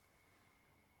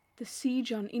The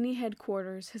siege on Ini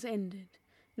headquarters has ended.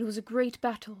 It was a great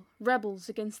battle, rebels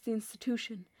against the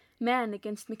institution, man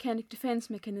against mechanic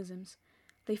defense mechanisms.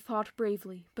 They fought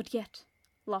bravely, but yet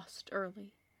lost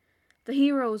early. The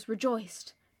heroes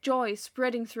rejoiced, joy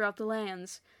spreading throughout the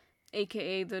lands,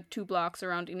 aka the 2 blocks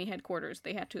around Ini headquarters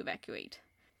they had to evacuate.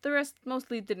 The rest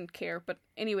mostly didn't care, but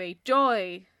anyway,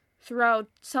 joy throughout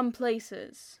some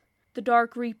places. The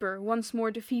Dark Reaper once more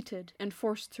defeated and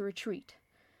forced to retreat.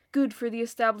 Good for the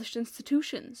established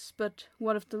institutions, but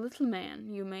what of the little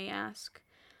man, you may ask?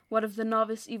 What of the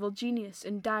novice evil genius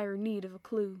in dire need of a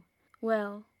clue?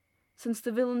 Well, since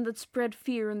the villain that spread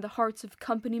fear in the hearts of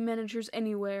company managers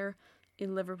anywhere,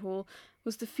 in Liverpool,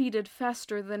 was defeated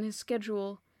faster than his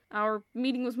schedule, our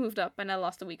meeting was moved up and I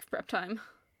lost a week of prep time.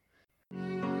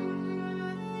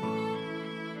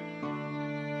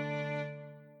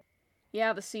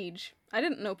 Yeah, the siege. I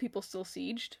didn't know people still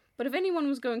sieged, but if anyone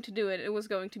was going to do it, it was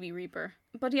going to be Reaper.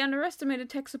 But he underestimated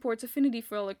tech support's affinity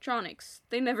for electronics.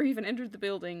 They never even entered the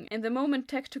building, and the moment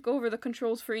tech took over the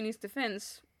controls for Ini's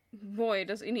defense, boy,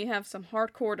 does Ini have some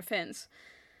hardcore defense.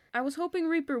 I was hoping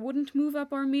Reaper wouldn't move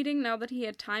up our meeting now that he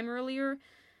had time earlier,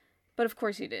 but of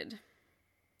course he did.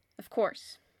 Of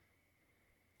course.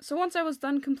 So once I was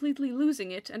done completely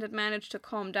losing it and had managed to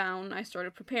calm down, I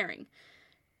started preparing.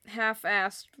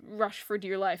 Half-assed, rush for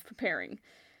dear life preparing.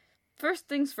 First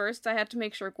things first, I had to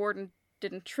make sure Gordon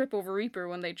didn't trip over Reaper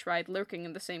when they tried lurking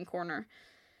in the same corner.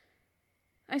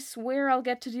 I swear I'll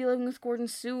get to dealing with Gordon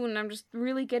soon, I'm just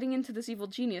really getting into this evil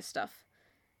genius stuff.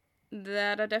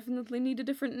 That I definitely need a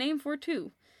different name for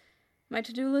too. My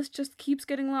to-do list just keeps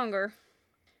getting longer.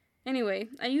 Anyway,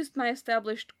 I used my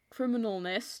established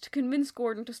criminalness to convince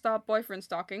Gordon to stop boyfriend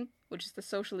stalking, which is the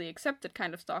socially accepted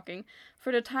kind of stalking,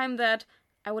 for the time that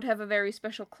I would have a very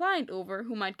special client over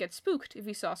who might get spooked if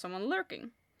he saw someone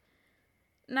lurking.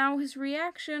 Now, his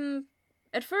reaction...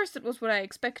 At first it was what I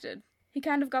expected. He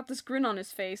kind of got this grin on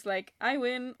his face, like, I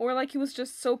win, or like he was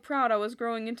just so proud I was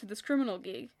growing into this criminal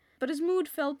gig. But his mood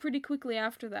fell pretty quickly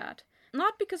after that.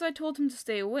 Not because I told him to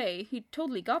stay away, he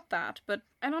totally got that, but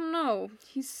I don't know,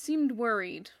 he seemed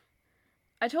worried.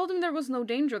 I told him there was no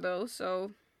danger though,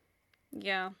 so...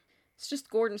 yeah, it's just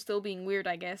Gordon still being weird,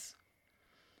 I guess.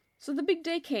 So the big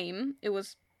day came. It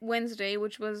was Wednesday,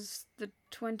 which was the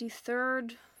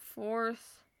 23rd,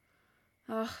 4th...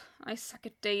 Ugh, I suck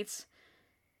at dates.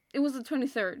 It was the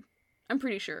 23rd. I'm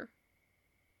pretty sure.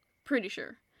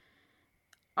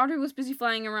 Audrey was busy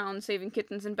flying around saving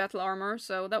kittens in battle armor,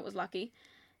 so that was lucky.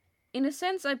 In a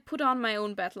sense, I put on my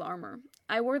own battle armor.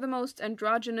 I wore the most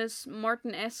androgynous,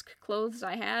 Martin-esque clothes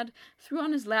I had, threw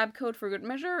on his lab coat for good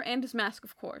measure, and his mask,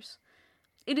 of course.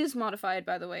 It is modified,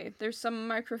 by the way. There's some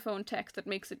microphone tech that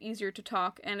makes it easier to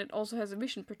talk, and it also has a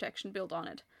vision protection built on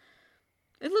it.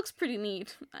 It looks pretty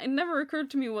neat. It never occurred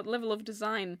to me what level of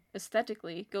design,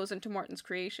 aesthetically, goes into Martin's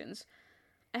creations.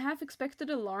 I half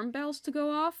expected alarm bells to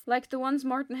go off, like the ones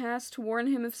Martin has to warn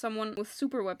him if someone with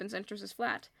super weapons enters his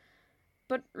flat.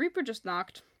 But Reaper just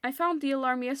knocked. I found the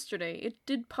alarm yesterday. It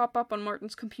did pop up on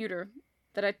Martin's computer,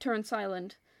 that I turned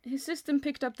silent. His system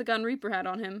picked up the gun Reaper had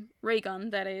on him. Ray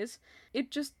gun, that is. It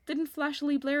just didn't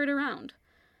flashily blare it around.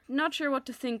 Not sure what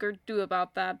to think or do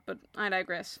about that, but I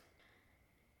digress.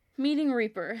 Meeting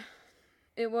Reaper.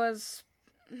 It was...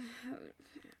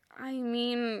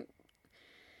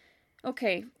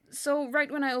 Okay, so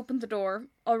right when I opened the door,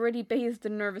 already bathed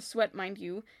in nervous sweat, mind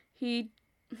you, he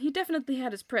definitely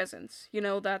had his presence, you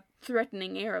know, that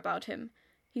threatening air about him.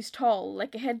 He's tall,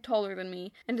 like a head taller than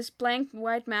me, and his blank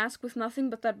white mask with nothing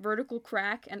but that vertical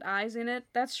crack and eyes in it,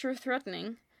 that's sure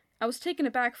threatening. I was taken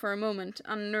aback for a moment,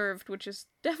 unnerved, which is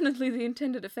definitely the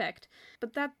intended effect,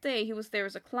 but that day he was there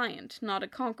as a client, not a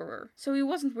conqueror, so he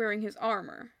wasn't wearing his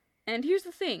armor. And here's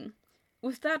the thing.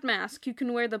 With that mask, you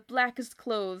can wear the blackest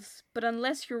clothes, but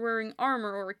unless you're wearing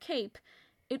armor or a cape,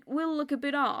 it will look a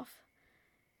bit off.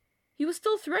 He was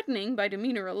still threatening by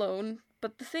demeanor alone,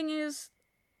 but the thing is,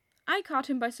 I caught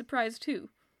him by surprise too.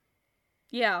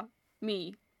 Yeah,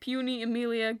 me, puny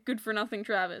Amelia, good-for-nothing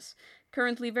Travis,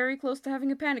 currently very close to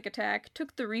having a panic attack,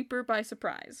 took the Reaper by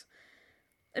surprise.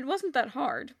 It wasn't that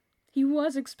hard. He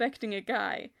was expecting a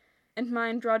guy, and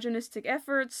my androgynistic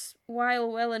efforts,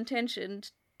 while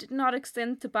well-intentioned, did not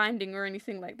extend to binding or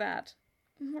anything like that.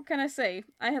 What can I say?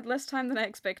 I had less time than I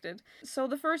expected. So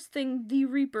the first thing the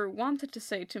Reaper wanted to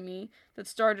say to me, that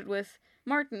started with,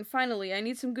 "Martin, finally, I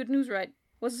need some good news right,"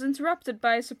 was interrupted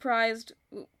by a surprised,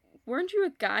 "Weren't you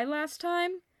a guy last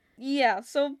time?" Yeah,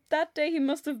 so that day he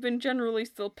must have been generally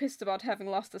still pissed about having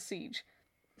lost the siege.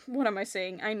 What am I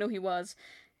saying? I know he was.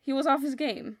 He was off his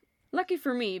game. Lucky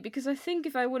for me, because I think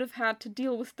if I would have had to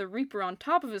deal with the Reaper on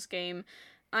top of his game,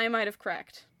 I might have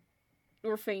cracked.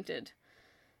 or fainted.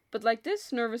 But like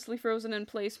this, nervously frozen in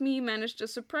place, me managed a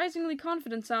surprisingly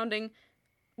confident-sounding,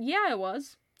 "Yeah, I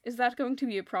was. Is that going to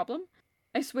be a problem?"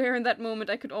 I swear in that moment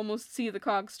I could almost see the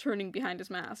cogs turning behind his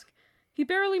mask. He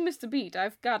barely missed a beat,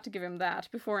 I've got to give him that,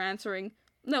 before answering,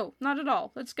 "No, not at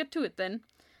all. Let's get to it then."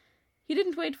 He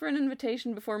didn't wait for an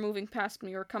invitation before moving past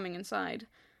me or coming inside.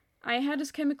 I had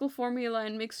his chemical formula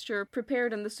and mixture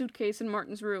prepared in the suitcase in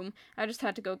Martin's room. I just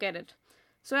had to go get it.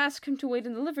 So I asked him to wait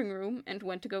in the living room, and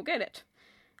went to go get it.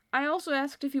 I also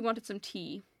asked if he wanted some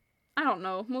tea. I don't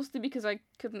know, mostly because I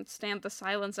couldn't stand the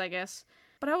silence, I guess.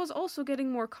 But I was also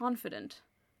getting more confident.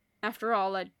 After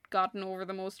all, I'd gotten over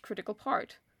the most critical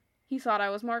part. He thought I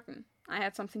was Martin. I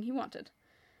had something he wanted.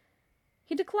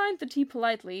 He declined the tea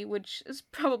politely, which is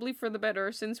probably for the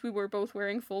better since we were both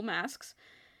wearing full masks.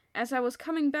 As I was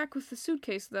coming back with the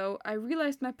suitcase, though, I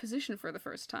realized my position for the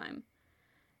first time.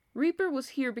 Reaper was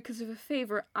here because of a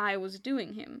favor I was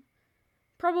doing him.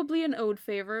 Probably an owed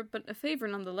favor, but a favor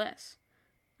nonetheless.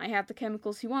 I had the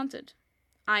chemicals he wanted.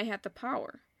 I had the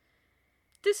power.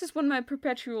 This is when my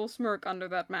perpetual smirk under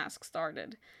that mask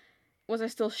started. Was I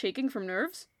still shaking from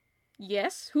nerves?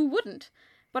 Yes, who wouldn't?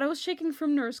 But I was shaking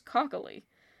from nerves cockily.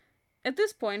 At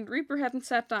this point, Reaper hadn't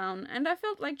sat down, and I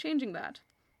felt like changing that.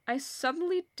 I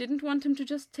suddenly didn't want him to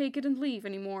just take it and leave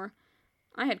anymore.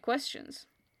 I had questions.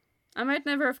 I might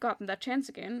never have gotten that chance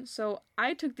again, so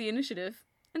I took the initiative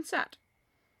and sat.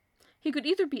 He could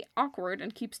either be awkward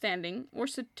and keep standing, or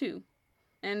sit too.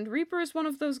 And Reaper is one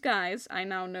of those guys, I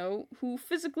now know, who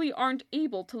physically aren't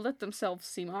able to let themselves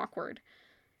seem awkward.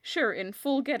 Sure, in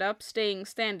full get-up, staying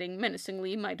standing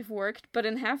menacingly might have worked, but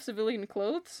in half-civilian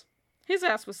clothes? His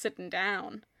ass was sitting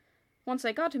down. Once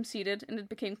I got him seated, and it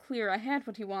became clear I had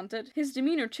what he wanted, his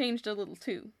demeanor changed a little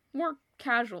too. More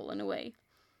casual, in a way.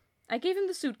 I gave him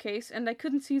the suitcase, and I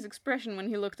couldn't see his expression when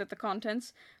he looked at the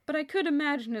contents, but I could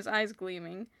imagine his eyes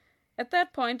gleaming. At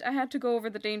that point, I had to go over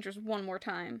the dangers one more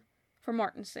time. For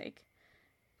Martin's sake.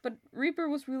 But Reaper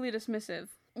was really dismissive.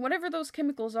 Whatever those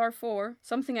chemicals are for,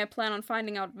 something I plan on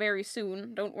finding out very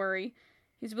soon, don't worry,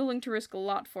 he's willing to risk a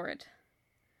lot for it.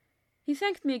 He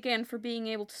thanked me again for being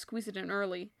able to squeeze it in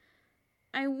early.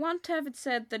 I want to have it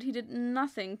said that he did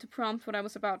nothing to prompt what I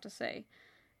was about to say.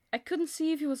 I couldn't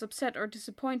see if he was upset or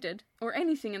disappointed, or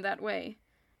anything in that way.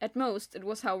 At most, it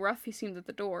was how rough he seemed at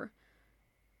the door.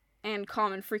 And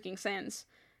common freaking sense.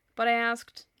 But I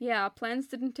asked, yeah, plans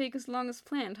didn't take as long as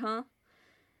planned, huh?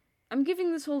 I'm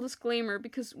giving this whole disclaimer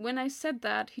because when I said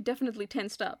that, he definitely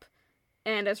tensed up.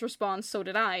 And as response, so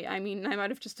did I. I mean, I might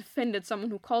have just offended someone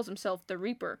who calls himself the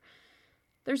Reaper.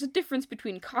 There's a difference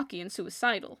between cocky and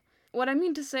suicidal. What I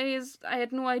mean to say is, I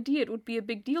had no idea it would be a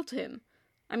big deal to him.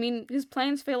 I mean, his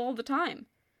plans fail all the time.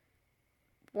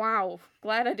 Wow,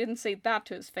 glad I didn't say that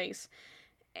to his face.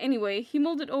 Anyway, he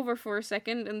mulled it over for a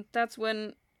second, and that's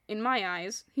when, in my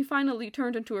eyes, he finally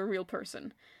turned into a real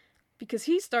person. Because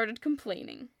he started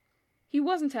complaining. He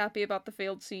wasn't happy about the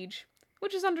failed siege,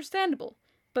 which is understandable.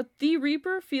 But the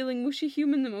Reaper feeling mushy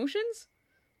human emotions?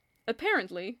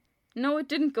 Apparently. No, it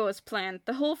didn't go as planned.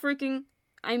 The whole freaking...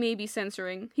 I may be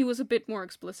censoring. He was a bit more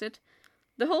explicit.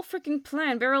 The whole freaking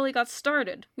plan barely got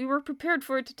started. We were prepared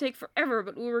for it to take forever,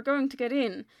 but we were going to get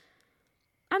in.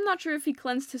 I'm not sure if he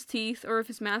clenched his teeth or if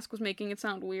his mask was making it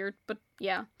sound weird, but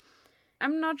yeah.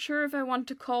 I'm not sure if I want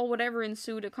to call whatever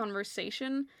ensued a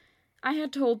conversation. I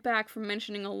had to hold back from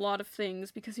mentioning a lot of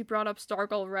things because he brought up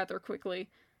Stargirl rather quickly.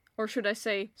 Or should I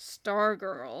say,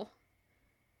 Stargirl.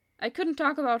 I couldn't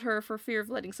talk about her for fear of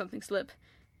letting something slip.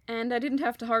 And I didn't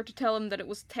have the heart to tell him that it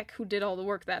was Tech who did all the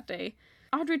work that day.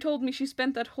 Audrey told me she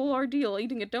spent that whole ordeal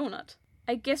eating a donut.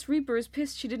 I guess Reaper is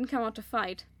pissed she didn't come out to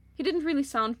fight. He didn't really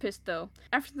sound pissed, though.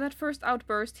 After that first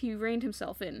outburst, he reined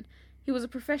himself in. He was a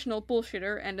professional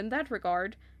bullshitter, and in that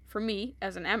regard, for me,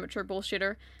 as an amateur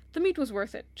bullshitter, the meat was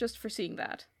worth it, just for seeing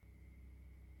that.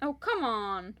 Oh, come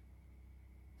on!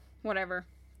 Whatever.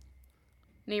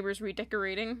 Neighbors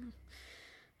redecorating.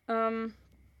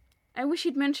 I wish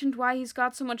he'd mentioned why he's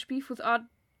got so much beef with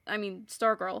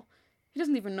Stargirl. He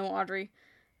doesn't even know Audrey.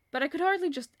 But I could hardly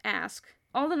just ask.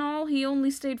 All in all, he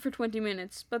only stayed for 20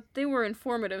 minutes, but they were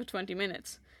informative 20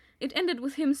 minutes. It ended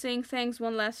with him saying thanks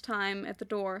one last time at the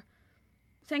door.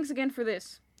 Thanks again for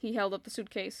this. He held up the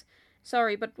suitcase.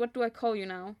 Sorry, but what do I call you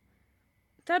now?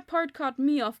 That part caught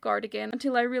me off guard again,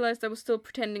 until I realized I was still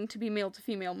pretending to be male to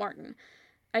female Martin.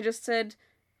 I just said,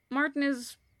 Martin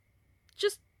is...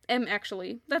 just M,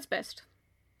 actually. That's best.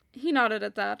 He nodded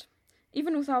at that.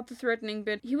 Even without the threatening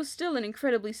bit, he was still an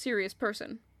incredibly serious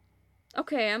person.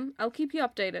 Okay, Em, I'll keep you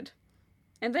updated.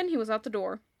 And then he was out the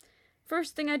door.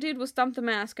 First thing I did was dump the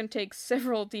mask and take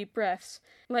several deep breaths.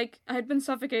 Like, I'd been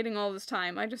suffocating all this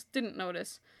time, I just didn't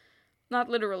notice. Not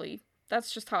literally.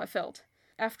 That's just how I felt.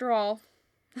 After all,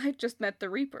 I just met the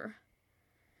Reaper.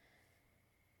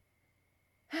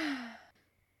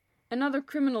 Another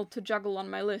criminal to juggle on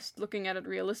my list, looking at it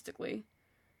realistically.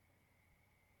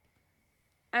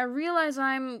 I realize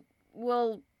I'm,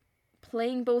 well,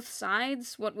 playing both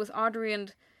sides, what with Audrey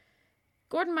and...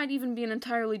 Gordon might even be an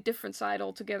entirely different side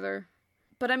altogether.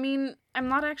 But I mean, I'm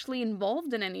not actually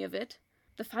involved in any of it.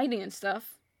 The fighting and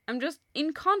stuff. I'm just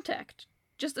in contact.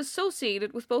 Just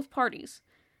associated with both parties.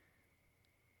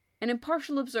 An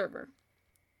impartial observer.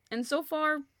 And so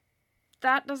far,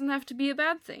 that doesn't have to be a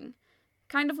bad thing.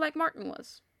 Kind of like Martin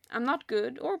was. I'm not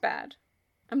good or bad.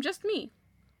 I'm just me.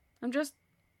 I'm just...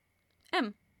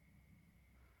 M.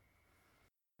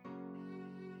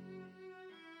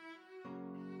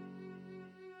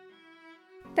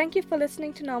 Thank you for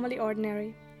listening to Normally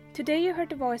Ordinary. Today you heard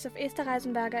the voice of Esther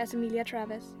Reisenberger as Emilia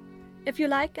Travis. If you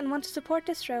like and want to support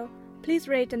this show, please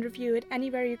rate and review it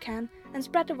anywhere you can and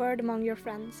spread the word among your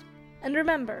friends. And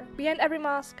remember, behind every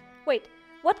mask... Wait,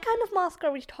 what kind of mask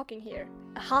are we talking here?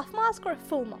 A half mask or a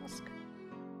full mask?